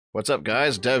What's up,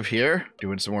 guys? Dev here,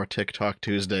 doing some more TikTok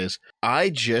Tuesdays. I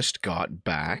just got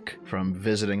back from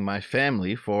visiting my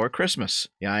family for Christmas.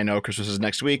 Yeah, I know Christmas is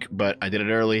next week, but I did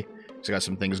it early because I got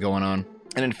some things going on.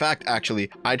 And in fact, actually,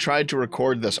 I tried to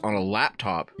record this on a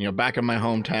laptop, you know, back in my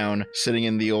hometown, sitting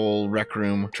in the old rec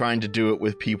room, trying to do it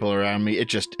with people around me. It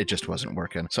just wasn't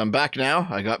working. So I'm back now.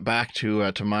 I got back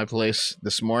to my place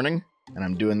this morning, and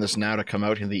I'm doing this now to come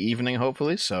out in the evening,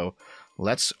 hopefully. So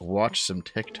let's watch some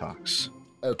TikToks.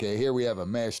 Okay, here we have a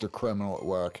master criminal at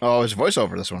work. Oh, his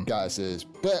voiceover, this one. Guy says,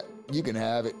 bet you can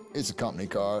have it. It's a company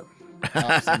car.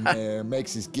 Hops in there,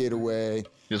 makes his getaway.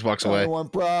 Just walks away. Only one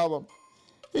problem.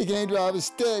 He can't drive a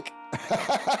stick.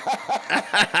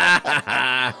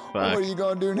 What are you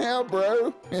going to do now,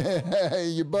 bro?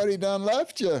 Your buddy done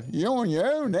left you. You're on your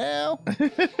own now.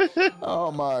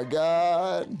 Oh, my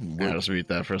God. I'll just read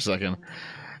that for a second.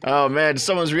 Oh man,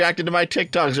 someone's reacting to my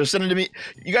TikToks. They're sending to me.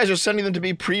 You guys are sending them to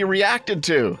be pre-reacted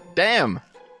to. Damn.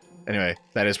 Anyway,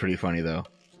 that is pretty funny though.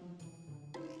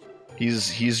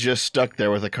 He's just stuck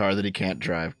there with a car that he can't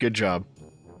drive. Good job.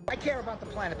 I care about the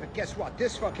planet, but guess what?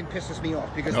 This fucking pisses me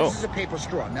off because this is a paper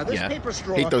straw. Now this paper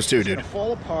straw hate those too, is dude. gonna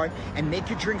fall apart and make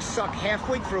your drink suck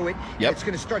halfway through it. And it's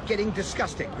gonna start getting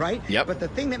disgusting, right? Yep. But the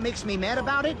thing that makes me mad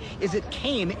about it is it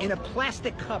came in a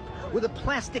plastic cup with a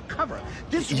plastic cover.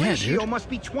 This ratio must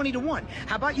be 20-1.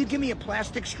 How about you give me a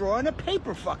plastic straw and a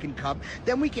paper fucking cup?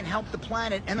 Then we can help the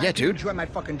planet and I can enjoy my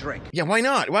fucking drink. Yeah, why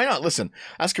not? Why not? Listen,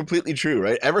 that's completely true,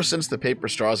 right? Ever since the paper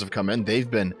straws have come in, they've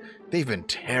been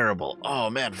terrible. Oh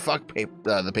man, fuck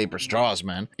the paper straws,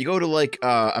 man. You go to like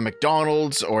a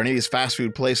McDonald's or any of these fast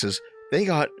food places, they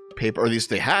got paper, or at least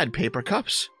they had paper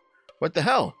cups. What the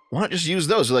hell? Why not just use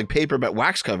those? They're like paper but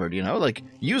wax covered, you know? Like,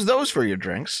 use those for your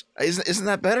drinks. Isn't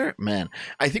that better? Man,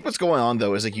 I think what's going on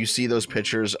though is like you see those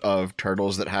pictures of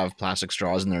turtles that have plastic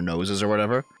straws in their noses or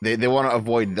whatever. They want to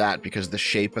avoid that because the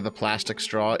shape of the plastic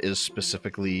straw is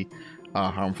specifically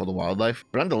harmful to wildlife.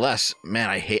 But nonetheless, man,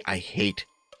 I hate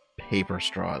paper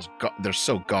straws. God, they're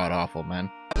so god-awful,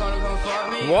 man.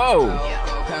 Whoa!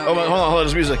 Oh my, hold on,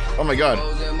 there's music. Oh my god.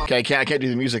 Okay, I can't do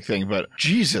the music thing, but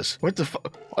Jesus, what the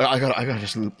fuck? I gotta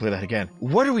just play that again.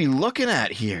 What are we looking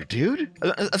at here, dude?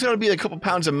 That's gotta be like a couple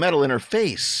pounds of metal in her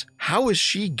face. How is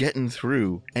she getting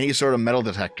through any sort of metal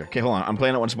detector? Okay, hold on, I'm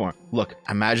playing it once more. Look,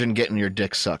 imagine getting your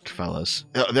dick sucked, fellas.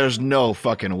 There's no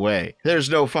fucking way. There's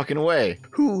no fucking way.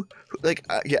 Like,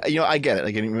 yeah, you know, I get it.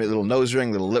 Like, a little nose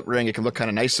ring, little lip ring, it can look kind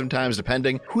of nice sometimes,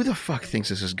 depending. Who the fuck thinks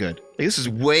this is good? Like, this is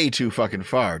way too fucking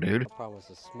far, dude. I promise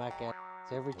to smack ass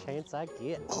every chance I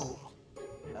get.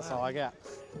 That's all I got.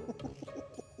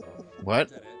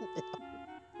 What?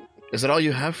 Is that all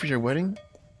you have for your wedding?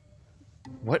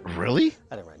 What, really?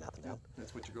 I didn't write nothing down.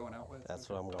 That's what you're going out with? That's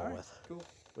what I'm going with. Cool.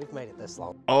 We've made it this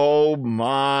long. Oh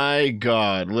my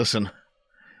god. Listen,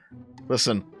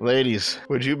 ladies,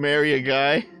 would you marry a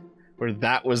guy where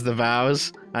that was the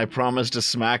vows? I promised to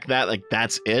smack that, like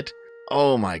that's it?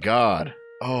 Oh my god.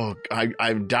 Oh,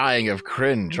 I'm dying of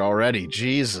cringe already.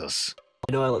 Jesus.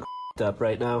 I know I look up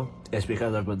right now. It's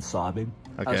because I've been sobbing.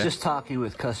 Okay. I was just talking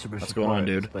with customer support. What's going on,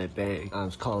 dude? My bank. I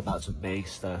was calling about some bank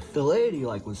stuff. The lady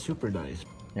was super nice.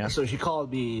 Yeah. So she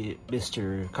called me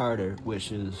Mr. Carter,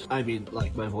 which is, I mean,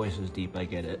 like, my voice is deep, I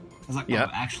get it. I was like, oh,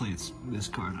 actually, it's Miss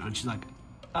Carter. And she's like,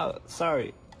 oh,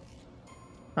 sorry.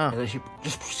 Huh. And then she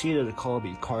just proceeded to call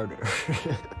me Carter.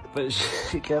 But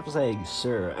she kept saying,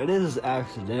 sir. And it is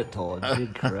accidental, and she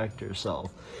didn't correct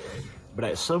herself. But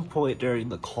at some point during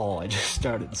the call, I just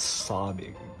started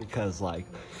sobbing because, like,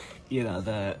 you know,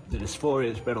 the dysphoria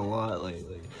has been a lot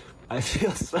lately. I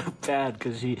feel so bad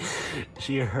because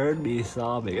she heard me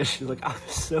sobbing and she's like, I'm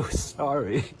so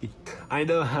sorry. I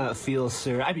know how it feels,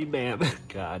 sir. I mean, ma'am.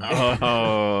 God.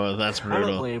 Oh, that's brutal. I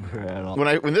don't blame her at all.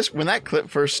 When that clip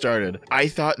first started, I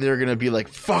thought they were gonna be like,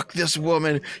 fuck this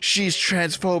woman. She's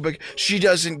transphobic. She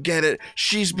doesn't get it.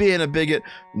 She's being a bigot.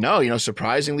 No, you know,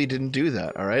 surprisingly didn't do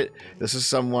that. All right. This is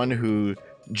someone who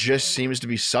just seems to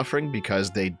be suffering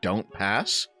because they don't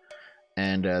pass.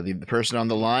 And the person on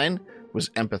the line was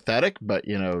empathetic, but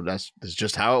you know, that's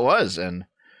just how it was. And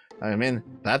I mean,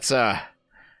 that's a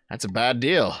bad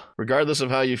deal. Regardless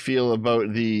of how you feel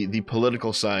about the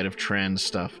political side of trans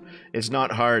stuff, it's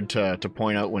not hard to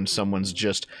point out when someone's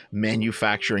just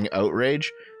manufacturing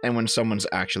outrage and when someone's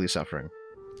actually suffering.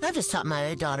 I've just taught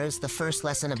my daughters the first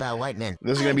lesson about white men.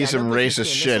 This is gonna be some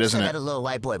racist shit, isn't it? A little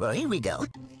white boy, bro. Here we go.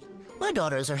 My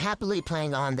daughters are happily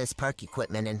playing on this park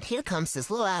equipment, and here comes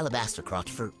this little alabaster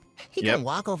crotched fruit. He can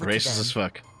walk over to them, racist as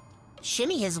fuck,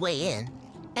 shimmy his way in,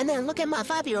 and then look at my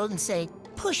 5-year-old and say,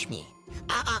 push me.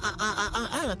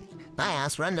 My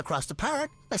ass running across the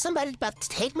park like somebody's about to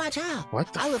take my child.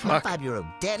 What the I left fuck? my 5-year-old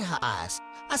dead ass.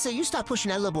 I said, you stop pushing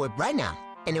that little boy right now.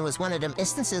 And it was one of them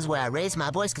instances where I raised my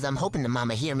voice because I'm hoping the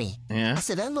mama hear me. Yeah. I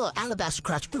said, that little alabaster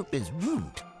crotch fruit is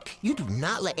rude. You do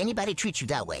not let anybody treat you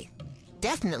that way.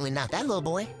 Definitely not that little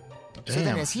boy. Damn. So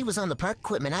then as he was on the park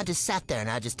equipment, I just sat there and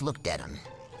I just looked at him.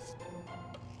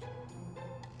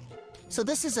 So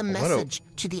this is a message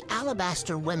to the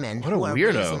alabaster women who are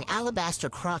raising alabaster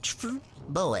crotch fruit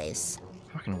boys.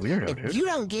 Fucking weirdo, dude. If you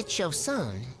don't get your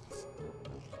son,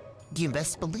 you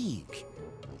best believe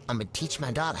I'm gonna teach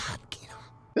my daughter how to get him.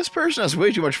 This person has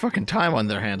way too much fucking time on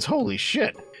their hands. Holy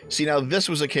shit. See, now this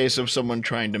was a case of someone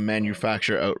trying to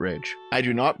manufacture outrage. I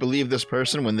do not believe this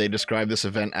person when they describe this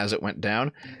event as it went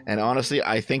down, and honestly,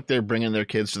 I think they're bringing their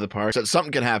kids to the park so that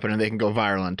something can happen and they can go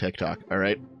viral on TikTok,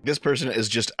 alright? This person is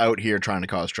just out here trying to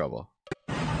cause trouble.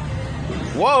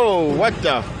 Whoa, what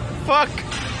the fuck?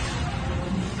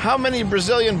 How many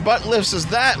Brazilian butt lifts is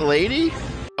that, lady?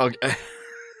 Okay.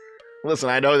 Listen,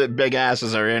 I know that big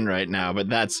asses are in right now, but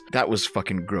that was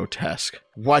fucking grotesque.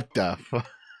 What the fuck?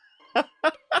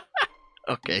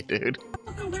 Okay, dude.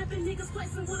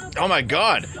 Oh my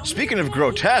god! Speaking of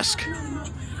grotesque,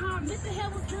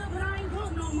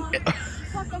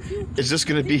 is this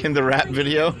gonna be in the rap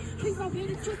video?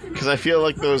 Because I feel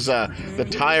like those the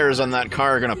tires on that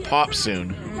car are gonna pop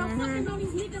soon.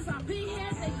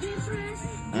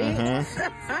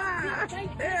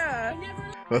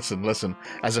 Listen.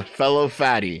 As a fellow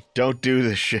fatty, don't do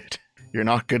this shit. You're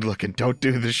not good looking. Don't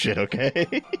do this shit,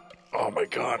 okay? Oh my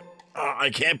god. I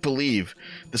can't believe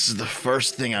this is the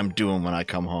first thing I'm doing when I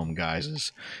come home,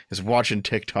 guys, is watching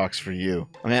TikToks for you.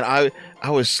 I mean, I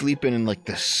was sleeping in like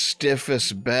the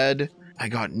stiffest bed. I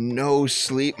got no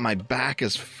sleep. My back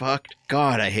is fucked.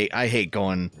 God, I hate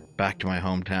going back to my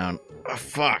hometown. Oh,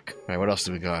 fuck. All right, what else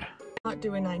do we got? Not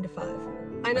do a 9 to 5.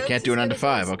 I know I can't do a 9 to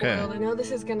 5, okay. I know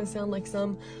this is gonna sound like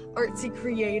some artsy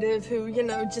creative who, you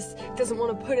know, just doesn't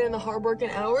want to put in the hard work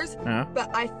and hours, but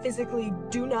I physically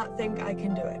do not think I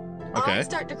can do it. Okay. I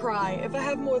start to cry if I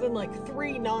have more than like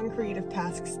 3 non-creative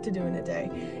tasks to do in a day.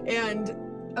 And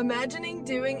imagining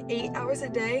doing 8 hours a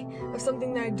day of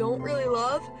something that I don't really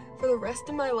love for the rest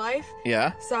of my life.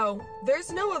 Yeah. So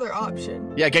there's no other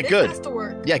option. Yeah, get good. It has to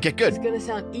work. Yeah, get good. It's gonna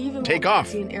sound even Take more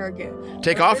off. and arrogant.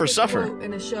 Take off or suffer.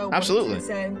 In a show Absolutely.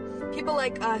 Saying, people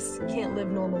like us can't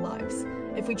live normal lives.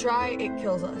 If we try, it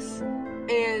kills us.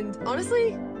 And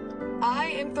honestly, I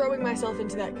am throwing myself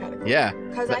into that category. Yeah.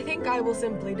 Because I think I will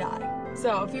simply die.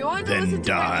 So if you want to listen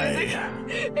to my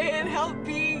music and help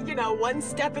be, you know, one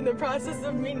step in the process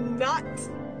of me not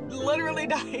literally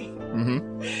dying,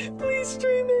 please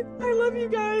stream it. I love you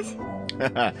guys.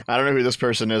 I don't know who this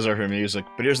person is or her music,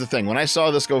 but here's the thing. When I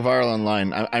saw this go viral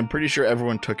online, I'm pretty sure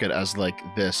everyone took it as like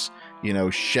this, you know,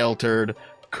 sheltered,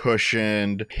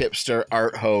 cushioned, hipster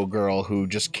art hoe girl who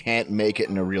just can't make it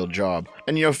in a real job.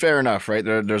 And, you know, fair enough, right?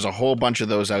 There's a whole bunch of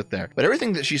those out there. But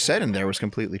everything that she said in there was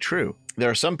completely true. There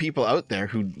are some people out there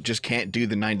who just can't do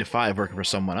the 9 to 5 working for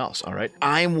someone else, all right?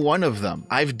 I'm one of them.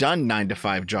 I've done 9 to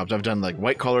 5 jobs. I've done like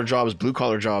white collar jobs, blue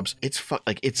collar jobs.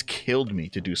 It's killed me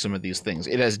to do some of these things.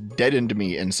 It has deadened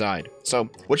me inside. So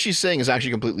what she's saying is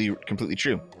actually completely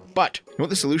true. But you know what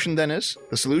the solution then is?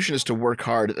 The solution is to work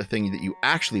hard at the thing that you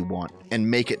actually want and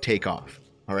make it take off.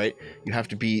 All right? You have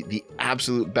to be the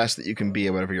absolute best that you can be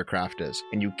at whatever your craft is.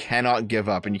 And you cannot give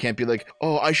up. And you can't be like,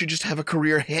 oh, I should just have a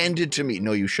career handed to me.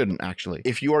 No, you shouldn't, actually.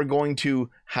 If you are going to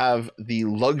have the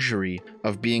luxury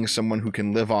of being someone who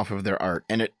can live off of their art,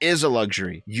 and it is a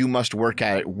luxury, you must work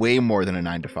at it way more than a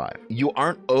 9 to 5. You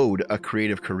aren't owed a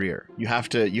creative career. You have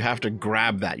to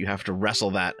grab that. You have to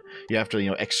wrestle that. You have to, you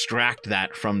know, extract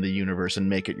that from the universe and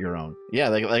make it your own. Yeah,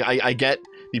 like I get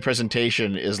the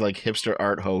presentation is like hipster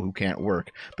art hoe who can't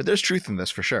work, but there's truth in this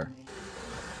for sure.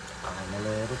 I'm a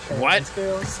little trans What?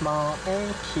 girl, small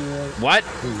and cute. What?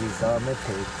 These are my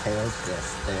pigtails,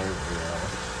 yes, they're real.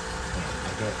 When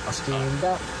I get all steamed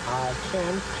up, I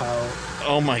can pout.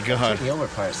 Oh my god. The over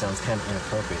part sounds kind of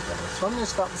inappropriate though, so I'm gonna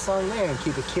stop the song there and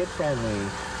keep it kid friendly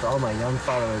for all my young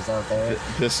followers out there.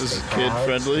 This is Stay kid proud,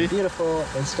 friendly? stay beautiful,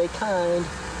 and stay kind.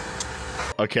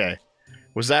 Okay.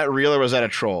 Was that real or was that a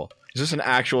troll? Is this an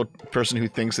actual person who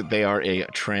thinks that they are a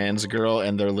trans girl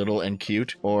and they're little and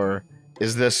cute? Or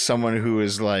is this someone who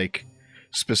is like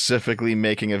specifically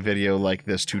making a video like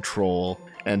this to troll?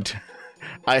 And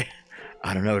I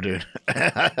don't know, dude.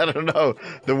 I don't know.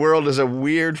 The world is a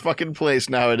weird fucking place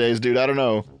nowadays, dude. I don't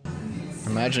know.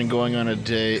 Imagine going on a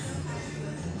date.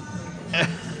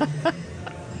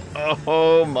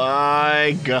 Oh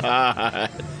my god.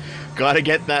 Gotta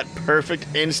get that perfect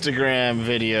Instagram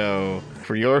video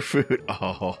for your food.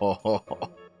 Oh,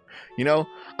 you know,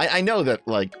 I know that,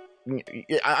 like,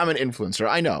 I'm an influencer.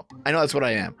 I know that's what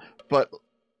I am. But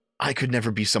I could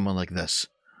never be someone like this.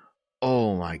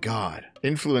 Oh my God.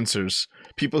 Influencers,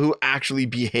 people who actually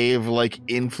behave like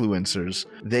influencers.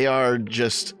 They are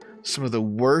just some of the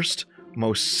worst,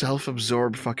 most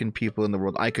self-absorbed fucking people in the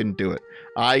world. I couldn't do it.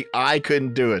 I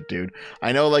couldn't do it, dude.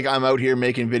 I know, like, I'm out here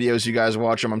making videos, you guys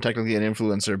watch them, I'm technically an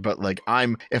influencer, but like,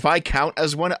 if I count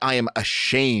as one, I am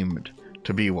ashamed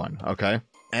to be one, okay?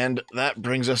 And that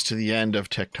brings us to the end of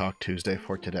TikTok Tuesday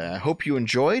for today. I hope you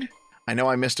enjoyed. I know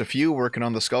I missed a few working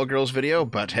on the Skullgirls video,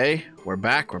 but hey, we're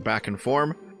back in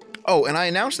form. Oh, and I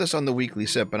announced this on the Weekly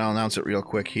Sip, and I'll announce it real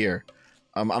quick here.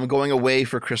 I'm going away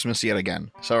for Christmas yet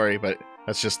again. Sorry, but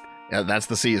that's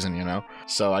the season, you know?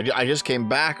 So I just came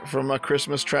back from a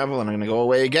Christmas travel, and I'm going to go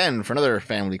away again for another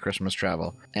family Christmas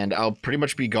travel. And I'll pretty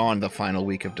much be gone the final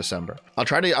week of December. I'll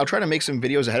try to make some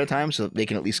videos ahead of time so that they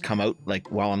can at least come out,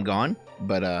 like, while I'm gone.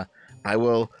 But, I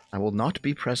will not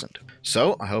be present.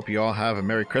 So, I hope you all have a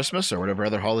Merry Christmas or whatever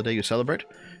other holiday you celebrate.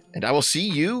 And I will see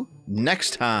you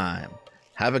next time.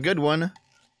 Have a good one.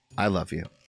 I love you.